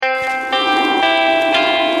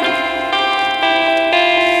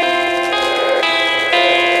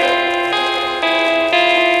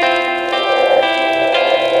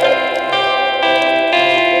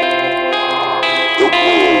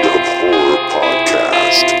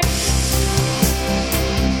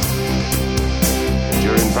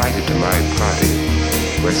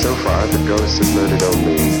ghosts have murdered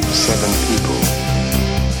only 7 people.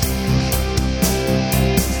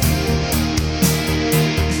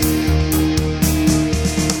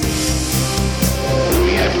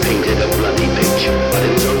 We have painted a bloody picture, but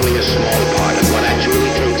it is only a small part of what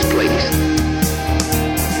actually takes place.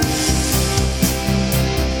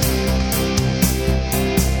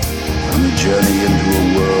 On a journey into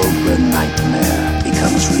a world where nightmare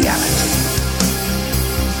becomes reality.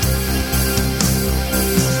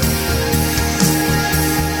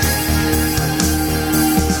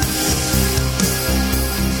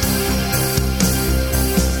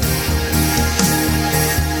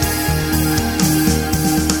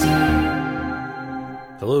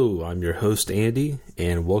 Hello, I'm your host Andy,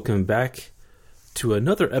 and welcome back to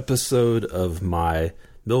another episode of my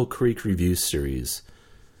Mill Creek Review series.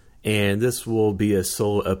 And this will be a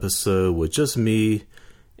solo episode with just me,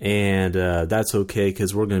 and that's okay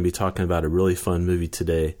because we're going to be talking about a really fun movie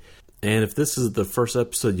today. And if this is the first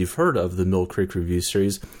episode you've heard of the Mill Creek Review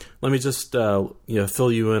series, let me just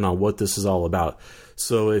fill you in on what this is all about.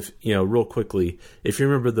 So if real quickly, if you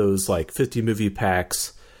remember those like 50 movie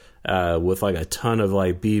packs with like a ton of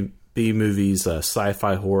like B movies,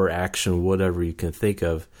 sci-fi, horror, action, whatever you can think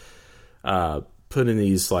of, put in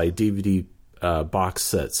these like DVD box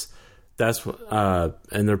sets. That's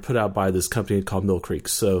and they're put out by this company called Mill Creek.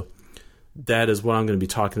 So that is what I'm going to be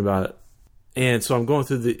talking about. And so I'm going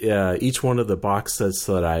through the each one of the box sets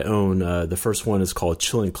that I own. The first one is called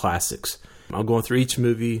Chilling Classics. I'm going through each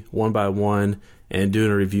movie one by one and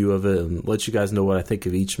doing a review of it and let you guys know what I think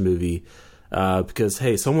of each movie. Because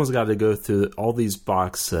hey, someone's got to go through all these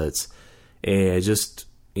box sets and just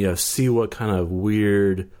see what kind of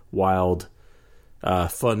weird, wild,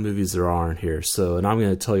 fun movies there are in here. So, and I'm going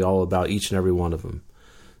to tell you all about each and every one of them.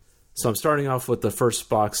 So I'm starting off with the first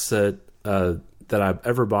box set that I've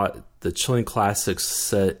ever bought, the Chilling Classics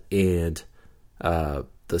set, and the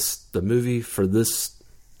movie for this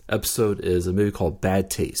episode is a movie called Bad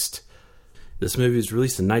Taste. This movie was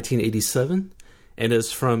released in 1987. And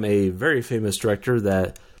it's from a very famous director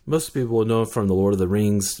that most people will know from the Lord of the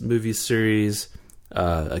Rings movie series,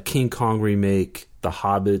 a King Kong remake, The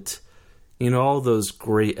Hobbit, all those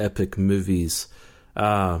great epic movies.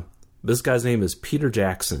 This guy's name is Peter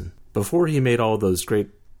Jackson. Before he made all those great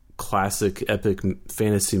classic epic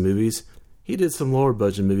fantasy movies, he did some lower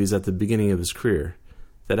budget movies at the beginning of his career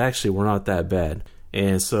that actually were not that bad.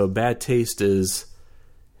 And so Bad Taste is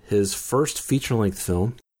his first feature-length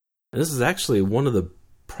film. And this is actually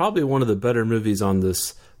probably one of the better movies on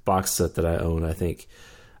this box set that I own, I think.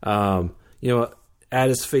 At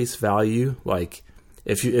its face value, like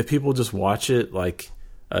if people just watch it, like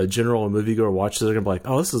a general moviegoer watches it, they're gonna be like,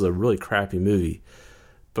 "Oh, this is a really crappy movie."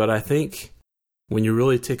 But I think when you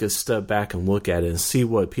really take a step back and look at it and see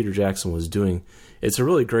what Peter Jackson was doing, it's a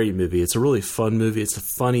really great movie. It's a really fun movie. It's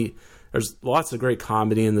funny. There's lots of great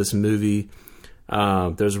comedy in this movie.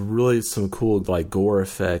 There's really some cool like gore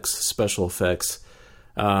effects, special effects.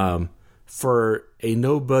 For a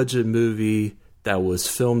no-budget movie that was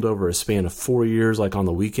filmed over a span of 4 years, like on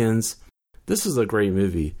the weekends, this is a great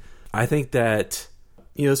movie. I think that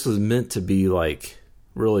this was meant to be like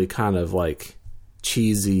really kind of like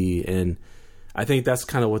cheesy, and I think that's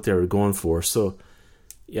kind of what they were going for. So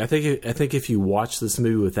yeah, I think if you watch this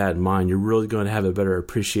movie with that in mind, you're really going to have a better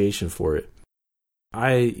appreciation for it.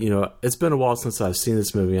 It's been a while since I've seen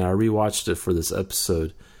this movie, and I rewatched it for this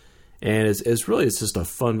episode, and it's just a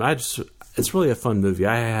fun. It's really a fun movie.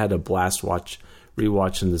 I had a blast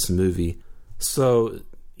rewatching this movie. So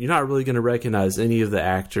you're not really going to recognize any of the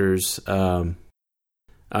actors.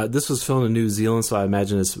 This was filmed in New Zealand, so I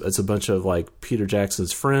imagine it's a bunch of like Peter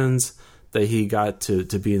Jackson's friends that he got to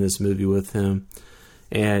be in this movie with him.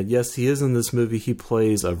 And yes, he is in this movie. He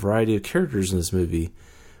plays a variety of characters in this movie,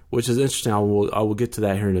 which is interesting. I will get to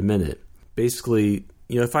that here in a minute. Basically,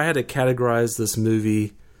 if I had to categorize this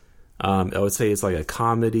movie, I would say it's like a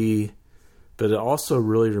comedy, but it also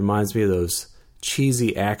really reminds me of those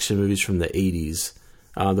cheesy action movies from the 80s.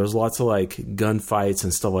 There's lots of like gunfights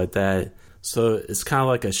and stuff like that. So it's kind of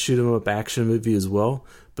like a shoot 'em up action movie as well.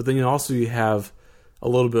 But then you have a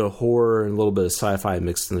little bit of horror and a little bit of sci-fi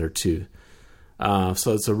mixed in there too.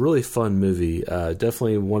 So it's a really fun movie.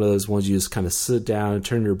 Definitely one of those ones you just kind of sit down and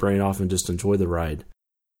turn your brain off and just enjoy the ride.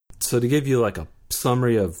 So to give you like a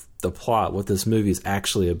summary of the plot, what this movie is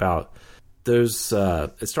actually about,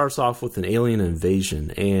 it starts off with an alien invasion,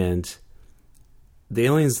 and the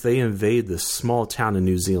aliens, they invade this small town in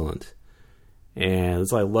New Zealand. And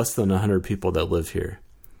it's like less than 100 people that live here.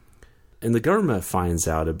 And the government finds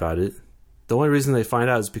out about it. The only reason they find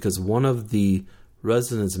out is because one of the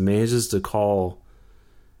residents manages to call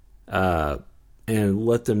and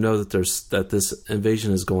let them know that this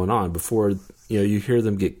invasion is going on before you hear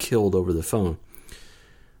them get killed over the phone.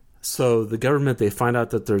 So the government, they find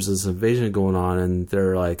out that there's this invasion going on, and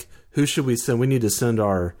they're like, who should we send? We need to send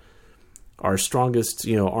our strongest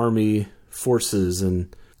army forces,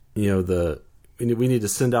 and we need to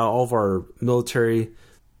send out all of our military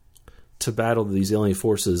to battle these alien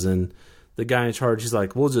forces. And the guy in charge, he's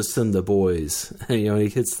like, we'll just send the boys. And, he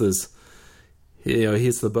hits this, he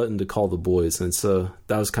hits the button to call the boys. And so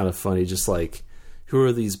that was kind of funny, just like, who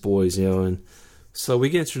are these boys, and so we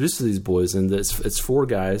get introduced to these boys, and it's 4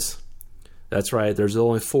 guys. That's right, there's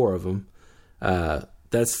only 4 of them.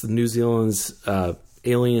 That's New Zealand's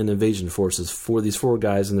alien invasion forces. These 4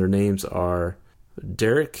 guys, and their names are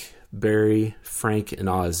Derek, Barry, Frank, and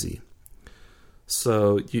Ozzy.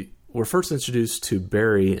 So we're first introduced to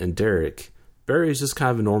Barry and Derek. Barry is just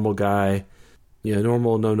kind of a normal guy,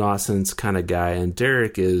 normal, no-nonsense kind of guy. And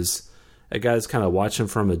Derek is a guy that's kind of watching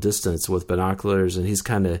from a distance with binoculars, and he's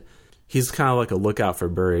kind of like a lookout for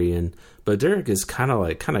Barry. But Derek is kind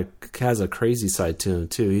of has a crazy side to him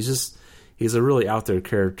too. He's a really out there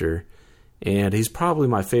character, and he's probably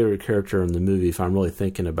my favorite character in the movie if I'm really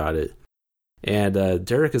thinking about it. And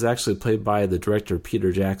Derek is actually played by the director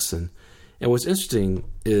Peter Jackson. And what's interesting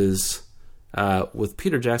is with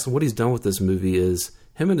Peter Jackson, what he's done with this movie is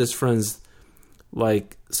him and his friends,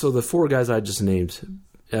 so the 4 guys I just named,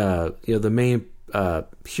 the main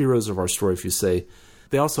heroes of our story, if you say,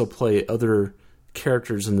 they also play other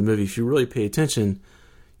characters in the movie. If you really pay attention,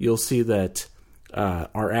 you'll see that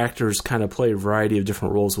our actors kind of play a variety of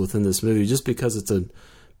different roles within this movie, just because it's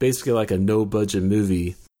basically like a no-budget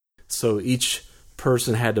movie. So each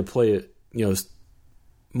person had to play,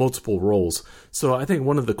 multiple roles. So I think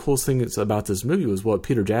one of the coolest things about this movie was what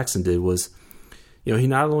Peter Jackson did was, he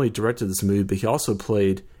not only directed this movie, but he also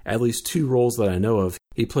played at least 2 roles that I know of.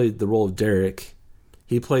 He played the role of Derek.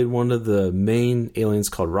 He played one of the main aliens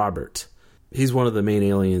called Robert. He's one of the main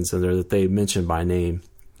aliens in there that they mentioned by name.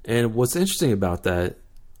 And what's interesting about that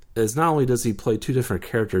is not only does he play 2 different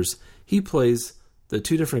characters, he plays the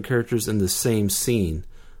 2 different characters in the same scene.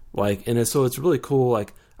 So it's really cool.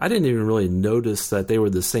 I didn't even really notice that they were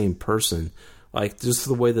the same person. Just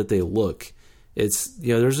the way that they look. It's,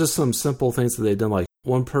 there's just some simple things that they've done. Like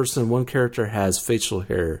one character has facial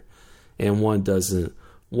hair and one doesn't.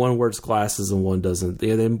 One wears glasses and one doesn't.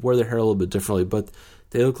 They wear their hair a little bit differently, but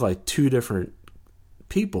they look like 2 different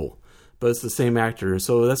people, but it's the same actor.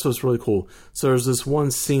 So that's what's really cool. So there's this one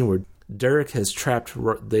scene where Derek has trapped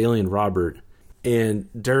the alien Robert, and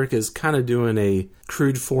Derek is kind of doing a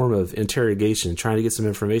crude form of interrogation, trying to get some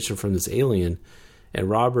information from this alien, and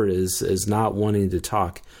Robert is not wanting to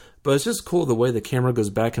talk. But it's just cool the way the camera goes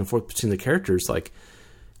back and forth between the characters.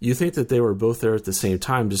 You think that they were both there at the same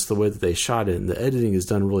time, just the way that they shot it, and the editing is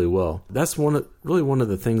done really well. That's one of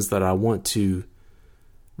the things that I want to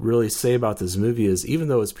really say about this movie is, even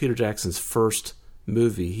though it's Peter Jackson's first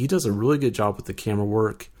movie, he does a really good job with the camera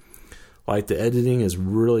work. The editing is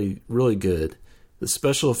really, really good. The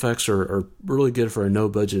special effects are really good for a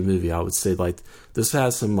no-budget movie, I would say. This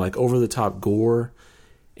has some over-the-top gore,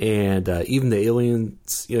 and even the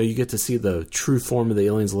aliens, you get to see the true form of the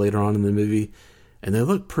aliens later on in the movie. And they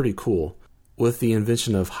look pretty cool. With the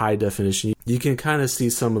invention of high definition, you can kind of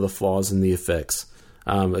see some of the flaws in the effects,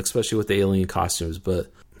 especially with the alien costumes.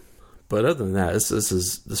 But other than that,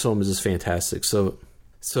 this film is just fantastic. So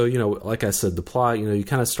like I said, the plot, you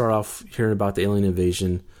kind of start off hearing about the alien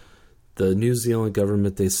invasion. The New Zealand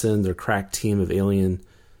government, they send their crack team of alien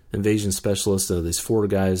invasion specialists. These 4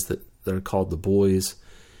 guys that are called the boys.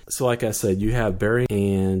 So like I said, you have Barry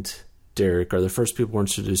and Derek are the first people we're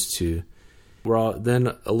introduced to.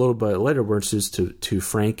 Then a little bit later, we're introduced to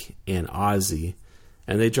Frank and Ozzy,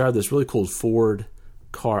 and they drive this really cool Ford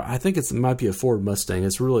car. I think it might be a Ford Mustang.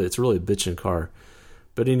 It's really a bitchin' car.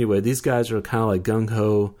 But anyway, these guys are kind of like gung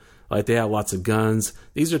ho, they have lots of guns.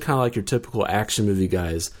 These are kind of like your typical action movie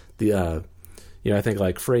guys. I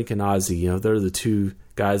think Frank and Ozzy, they're the 2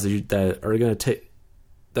 guys that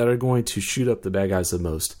are going to shoot up the bad guys the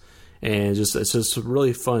most. And it's just a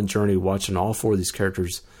really fun journey watching all 4 of these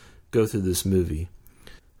characters go through this movie.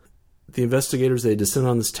 The investigators, they descend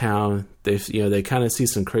on this town. They kind of see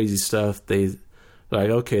some crazy stuff. They're like,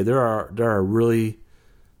 okay, there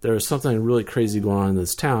is something really crazy going on in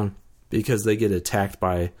this town, because they get attacked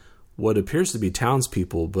by what appears to be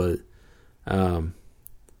townspeople, but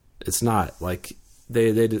it's not.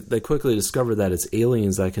 They quickly discover that it's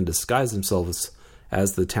aliens that can disguise themselves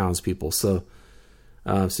as the townspeople. So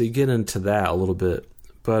you get into that a little bit,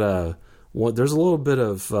 but there's a little bit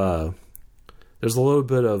of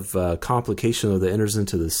complication that enters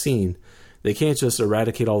into the scene. They can't just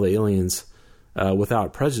eradicate all the aliens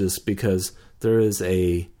Without Prejudice, because there is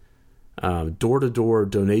a door-to-door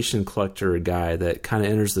donation collector guy that kind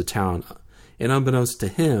of enters the town, and unbeknownst to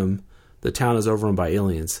him, the town is overrun by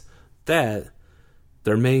aliens. That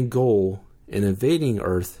their main goal in invading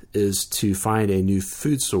Earth is to find a new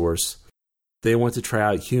food source. They want to try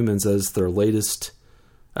out humans as their latest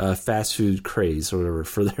fast food craze or whatever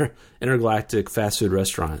for their intergalactic fast food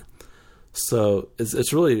restaurant. So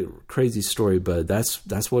it's really a crazy story, but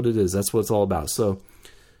that's what it is. That's what it's all about. So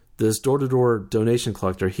this door-to-door donation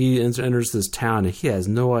collector, he enters this town and he has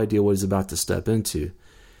no idea what he's about to step into.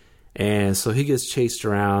 And so he gets chased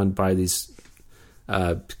around by these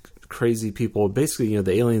crazy people. Basically,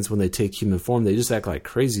 the aliens, when they take human form, they just act like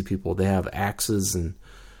crazy people. They have axes and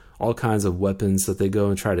all kinds of weapons that they go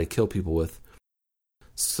and try to kill people with.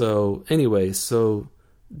 So anyway,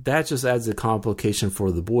 that just adds a complication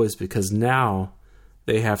for the boys, because now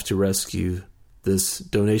they have to rescue this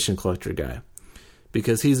donation collector guy,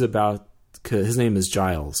 because his name is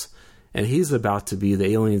Giles, and he's about to be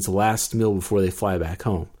the aliens' last meal before they fly back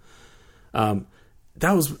home. So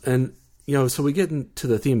we get into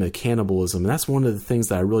the theme of cannibalism, and that's one of the things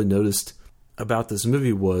that I really noticed about this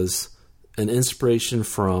movie was an inspiration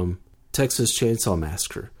from Texas Chainsaw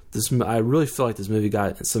Massacre. I really feel like this movie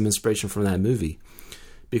got some inspiration from that movie,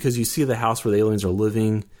 because you see the house where the aliens are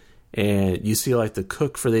living, and you see like the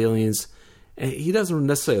cook for the aliens, and he doesn't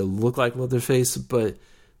necessarily look like Leatherface, but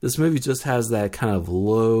this movie just has that kind of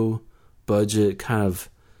low budget, kind of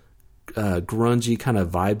grungy kind of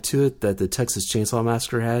vibe to it that the Texas Chainsaw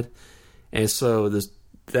Massacre had. And so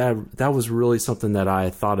that was really something that I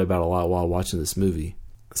thought about a lot while watching this movie.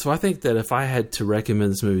 So I think that if I had to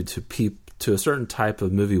recommend this movie to a certain type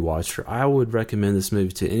of movie watcher, I would recommend this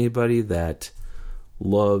movie to anybody that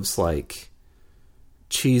loves like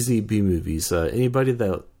cheesy B movies. Anybody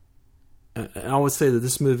that, I would say that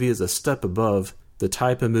this movie is a step above the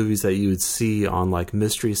type of movies that you would see on like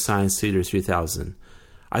Mystery Science Theater 3000.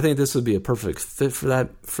 I think this would be a perfect fit for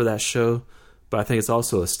that show, but I think it's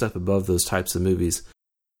also a step above those types of movies.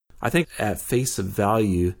 I think at face of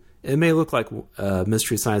value, it may look like a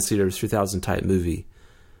Mystery Science Theater 3000 type movie,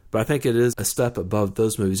 but I think it is a step above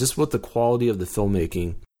those movies, just with the quality of the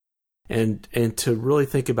filmmaking. And to really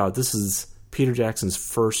think about, this is Peter Jackson's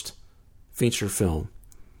first feature film.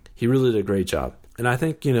 He really did a great job. And I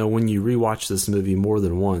think, when you rewatch this movie more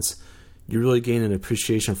than once, you really gain an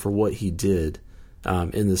appreciation for what he did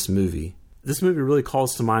in this movie. This movie really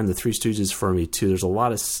calls to mind the Three Stooges for me too. There's a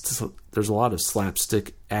lot of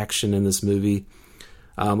slapstick action in this movie.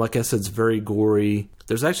 Like I said, it's very gory.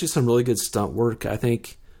 There's actually some really good stunt work, I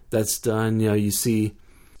think, that's done. You see,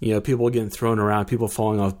 people getting thrown around, people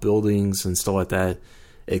falling off buildings and stuff like that,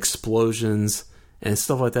 explosions and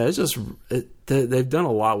stuff like that. It's just they've done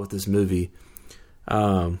a lot with this movie,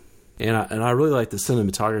 and I really like the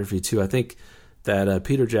cinematography too. I think that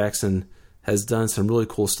Peter Jackson has done some really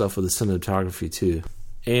cool stuff with the cinematography too.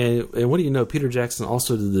 And what do you know? Peter Jackson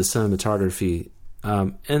also did the cinematography,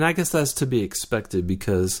 and I guess that's to be expected,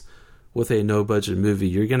 because with a no budget movie,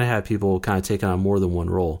 you're going to have people kind of take on more than one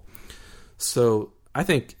role. So I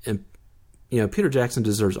think, Peter Jackson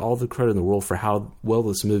deserves all the credit in the world for how well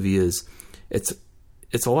this movie is. It's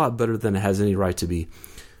a lot better than it has any right to be.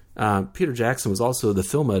 Peter Jackson was also the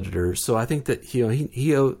film editor, so I think that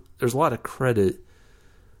there's a lot of credit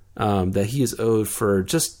that he is owed for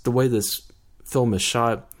just the way this film is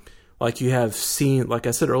shot. Like like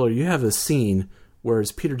I said earlier, you have a scene where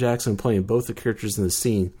it's Peter Jackson playing both the characters in the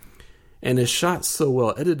scene, and it's shot so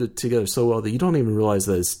well, edited together so well, that you don't even realize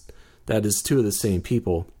that is two of the same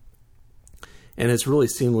people, and it's really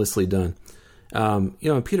seamlessly done.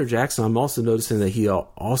 Peter Jackson, I'm also noticing that he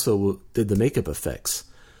also did the makeup effects.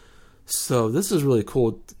 So this is really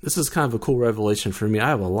cool. This is kind of a cool revelation for me. I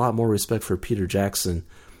have a lot more respect for Peter Jackson.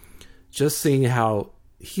 Just seeing how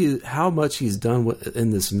much he's done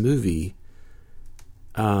in this movie,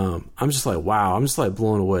 I'm just like, wow. I'm just like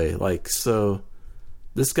blown away. Like, so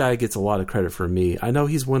this guy gets a lot of credit for me. I know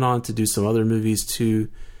he's went on to do some other movies too,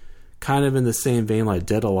 kind of in the same vein, like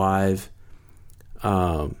Dead Alive,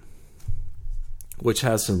 which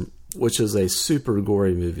is a super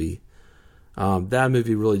gory movie. That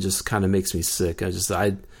movie really just kind of makes me sick.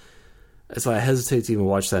 I hesitate to even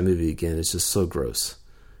watch that movie again. It's just so gross.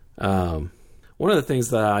 One of the things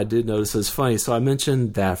that I did notice is funny. So I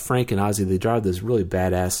mentioned that Frank and Ozzy, they drive this really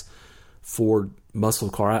badass Ford muscle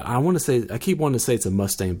car. I keep wanting to say it's a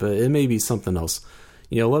Mustang, but it may be something else.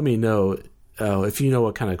 Let me know if you know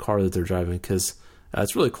what kind of car that they're driving, because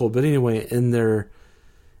it's really cool. But anyway, in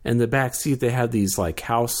the back seat, they have these like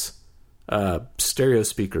house stereo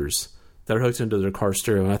speakers that are hooked into their car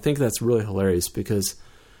stereo, and I think that's really hilarious, because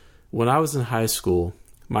when I was in high school,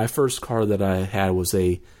 my first car that I had was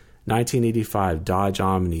a 1985 Dodge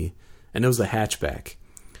Omni, and it was a hatchback.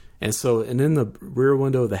 And in the rear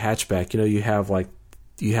window of the hatchback, you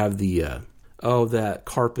have the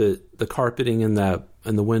the carpeting in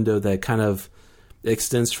the window that kind of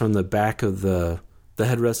extends from the back of the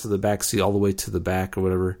headrest of the back seat all the way to the back or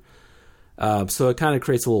whatever. So it kind of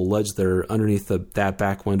creates a little ledge there underneath that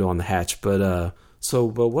back window on the hatch. But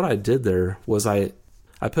what I did there was I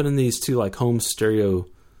put in these two like home stereo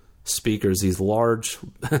speakers, these large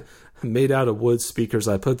made out of wood speakers.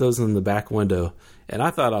 I put those in the back window, and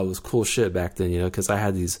I thought I was cool shit back then, because I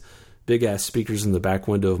had these big ass speakers in the back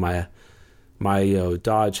window of my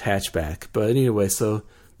Dodge hatchback. But anyway, so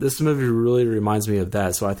this movie really reminds me of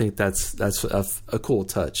that. So I think that's a cool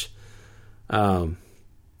touch. I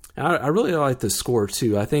really like the score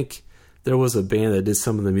too. I think there was a band that did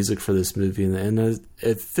some of the music for this movie, and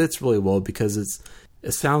it fits really well because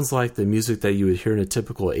it sounds like the music that you would hear in a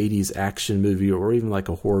typical 80s action movie or even like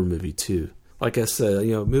a horror movie too. Like I said,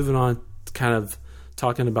 moving on, kind of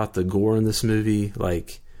talking about the gore in this movie,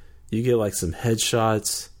 like you get like some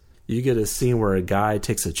headshots. You get a scene where a guy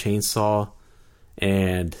takes a chainsaw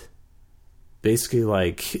and basically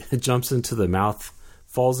like falls into the mouth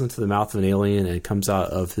of an alien and comes out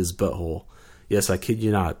of his butthole. Yes, I kid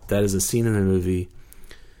you not. That is a scene in the movie.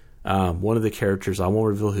 One of the characters, I won't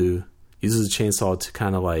reveal who, uses a chainsaw to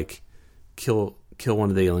kind of like kill one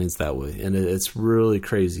of the aliens that way. And it's really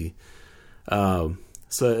crazy. So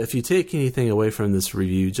if you take anything away from this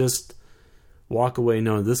review, just walk away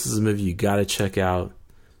knowing this is a movie you got to check out.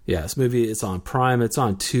 Yeah, this movie, it's on Prime, it's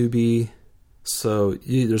on Tubi. So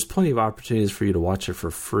there's plenty of opportunities for you to watch it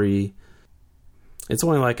for free. It's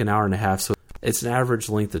only like an hour and a half, so it's an average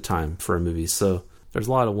length of time for a movie. So there's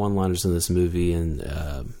a lot of one-liners in this movie and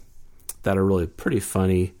that are really pretty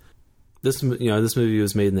funny. This movie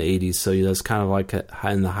was made in the 80s, so it's kind of like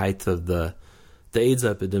in the height of the AIDS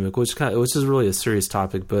epidemic, which is really a serious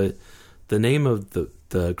topic. But the name of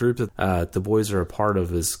the group that the boys are a part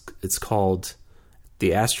of it's called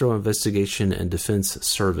the Astro Investigation and Defense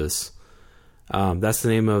Service. That's the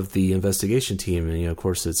name of the investigation team, and of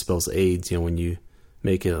course it spells AIDS. When you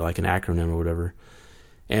make it like an acronym or whatever.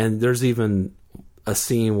 And there's even a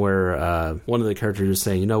scene where one of the characters is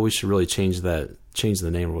saying, we should really change the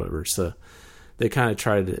name or whatever. So they kind of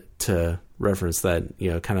tried to reference that,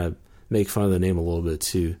 kind of make fun of the name a little bit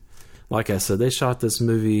too. Like I said, they shot this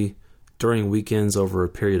movie during weekends over a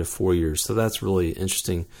period of 4 years. So that's really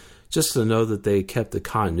interesting. Just to know that they kept the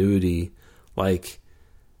continuity, like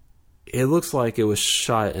it looks like it was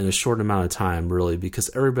shot in a short amount of time, really, because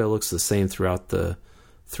everybody looks the same throughout the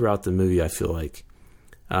movie, I feel like.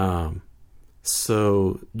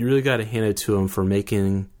 So you really got to hand it to them for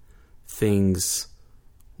making things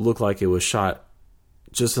look like it was shot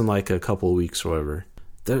just in like a couple of weeks or whatever.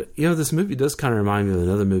 This movie does kind of remind me of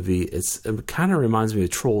another movie. It kind of reminds me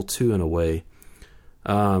of Troll 2 in a way,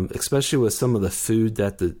 especially with some of the food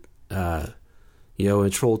that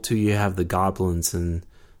in Troll 2 you have the goblins and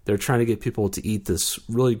they're trying to get people to eat this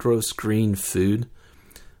really gross green food.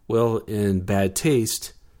 Well, in Bad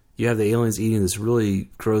Taste, you have the aliens eating this really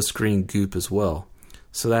gross green goop as well.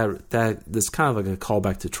 So that's kind of like a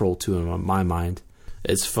callback to Troll 2 in my mind.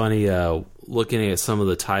 It's funny looking at some of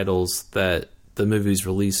the titles that the movie's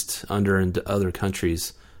released under in other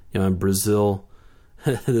countries. In Brazil,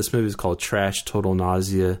 this movie is called Trash Total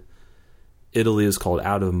Nausea. Italy is called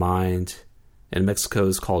Out of Mind. And Mexico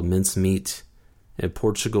is called Mincemeat. And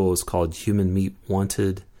Portugal is called Human Meat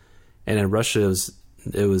Wanted. And in Russia,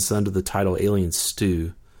 it was under the title Alien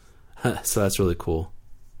Stew. So that's really cool.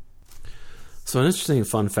 So an interesting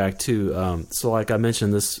fun fact too. So like I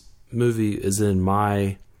mentioned, this movie is in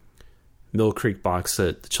my Mill Creek box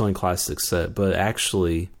set, the Chilling Classics set, but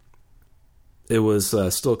actually it was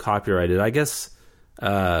still copyrighted. I guess,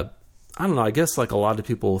 I don't know, I guess like a lot of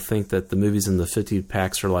people think that the movies in the 50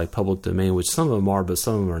 packs are like public domain, which some of them are, but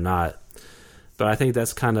some of them are not. But I think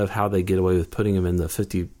that's kind of how they get away with putting them in the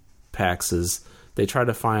 50 packs is they try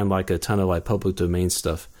to find like a ton of like public domain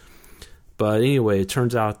stuff. But anyway, it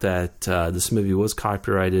turns out that this movie was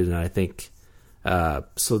copyrighted, and I think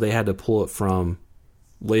so they had to pull it from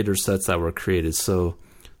later sets that were created. So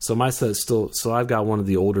my set so I've got one of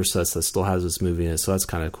the older sets that still has this movie in it, so that's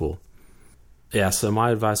kind of cool. Yeah, so my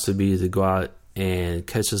advice would be to go out and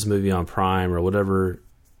catch this movie on Prime or whatever,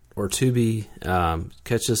 or Tubi.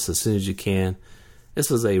 Catch this as soon as you can. This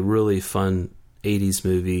is a really fun 80s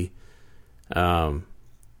movie.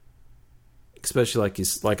 Especially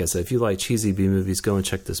like I said, if you like cheesy B movies, go and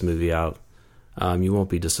check this movie out. You won't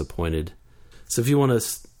be disappointed. So if you want to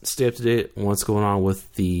stay up to date on what's going on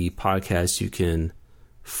with the podcast, you can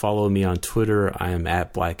Follow me on Twitter. I am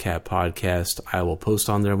at Black Cat Podcast. I will post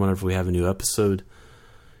on there whenever we have a new episode.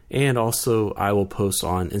 And also, I will post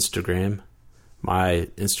on Instagram. My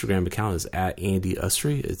Instagram account is at Andy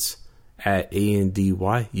Ussery. It's at ANDYUSSERY.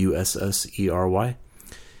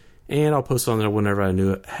 And I'll post on there whenever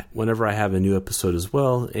I have a new episode as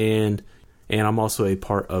well. And I'm also a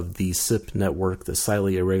part of the SIP network, the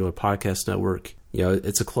Slightly Irregular Podcast Network. You know,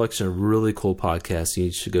 it's a collection of really cool podcasts.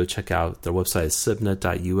 You should go check out their website, is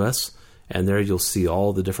sipnet.us, and there you'll see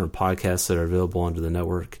all the different podcasts that are available under the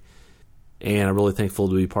network. And I'm really thankful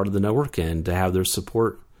to be part of the network and to have their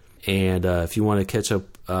support. And if you want to catch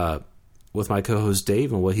up with my co-host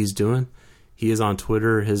Dave and what he's doing, he is on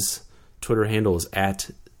Twitter. His Twitter handle is at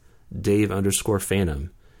Dave_Phantom.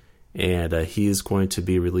 And he is going to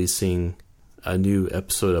be releasing a new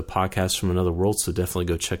episode of Podcast from Another World, so definitely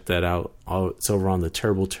go check that out. It's over on the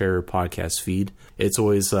Terrible Terror podcast feed. It's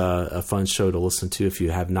always a fun show to listen to if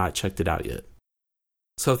you have not checked it out yet.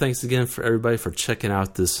 So thanks again for everybody for checking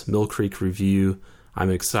out this Mill Creek review.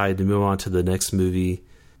 I'm excited to move on to the next movie,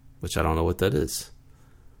 which I don't know what that is.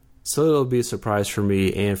 So it'll be a surprise for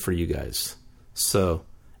me and for you guys. So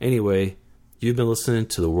anyway, you've been listening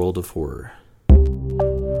to The World of Horror.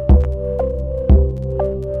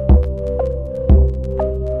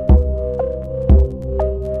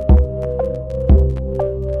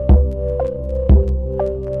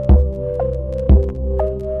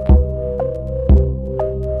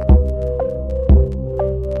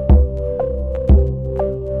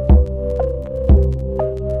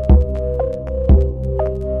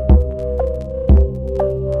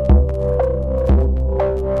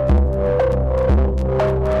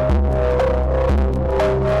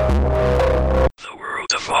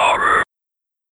 Horror.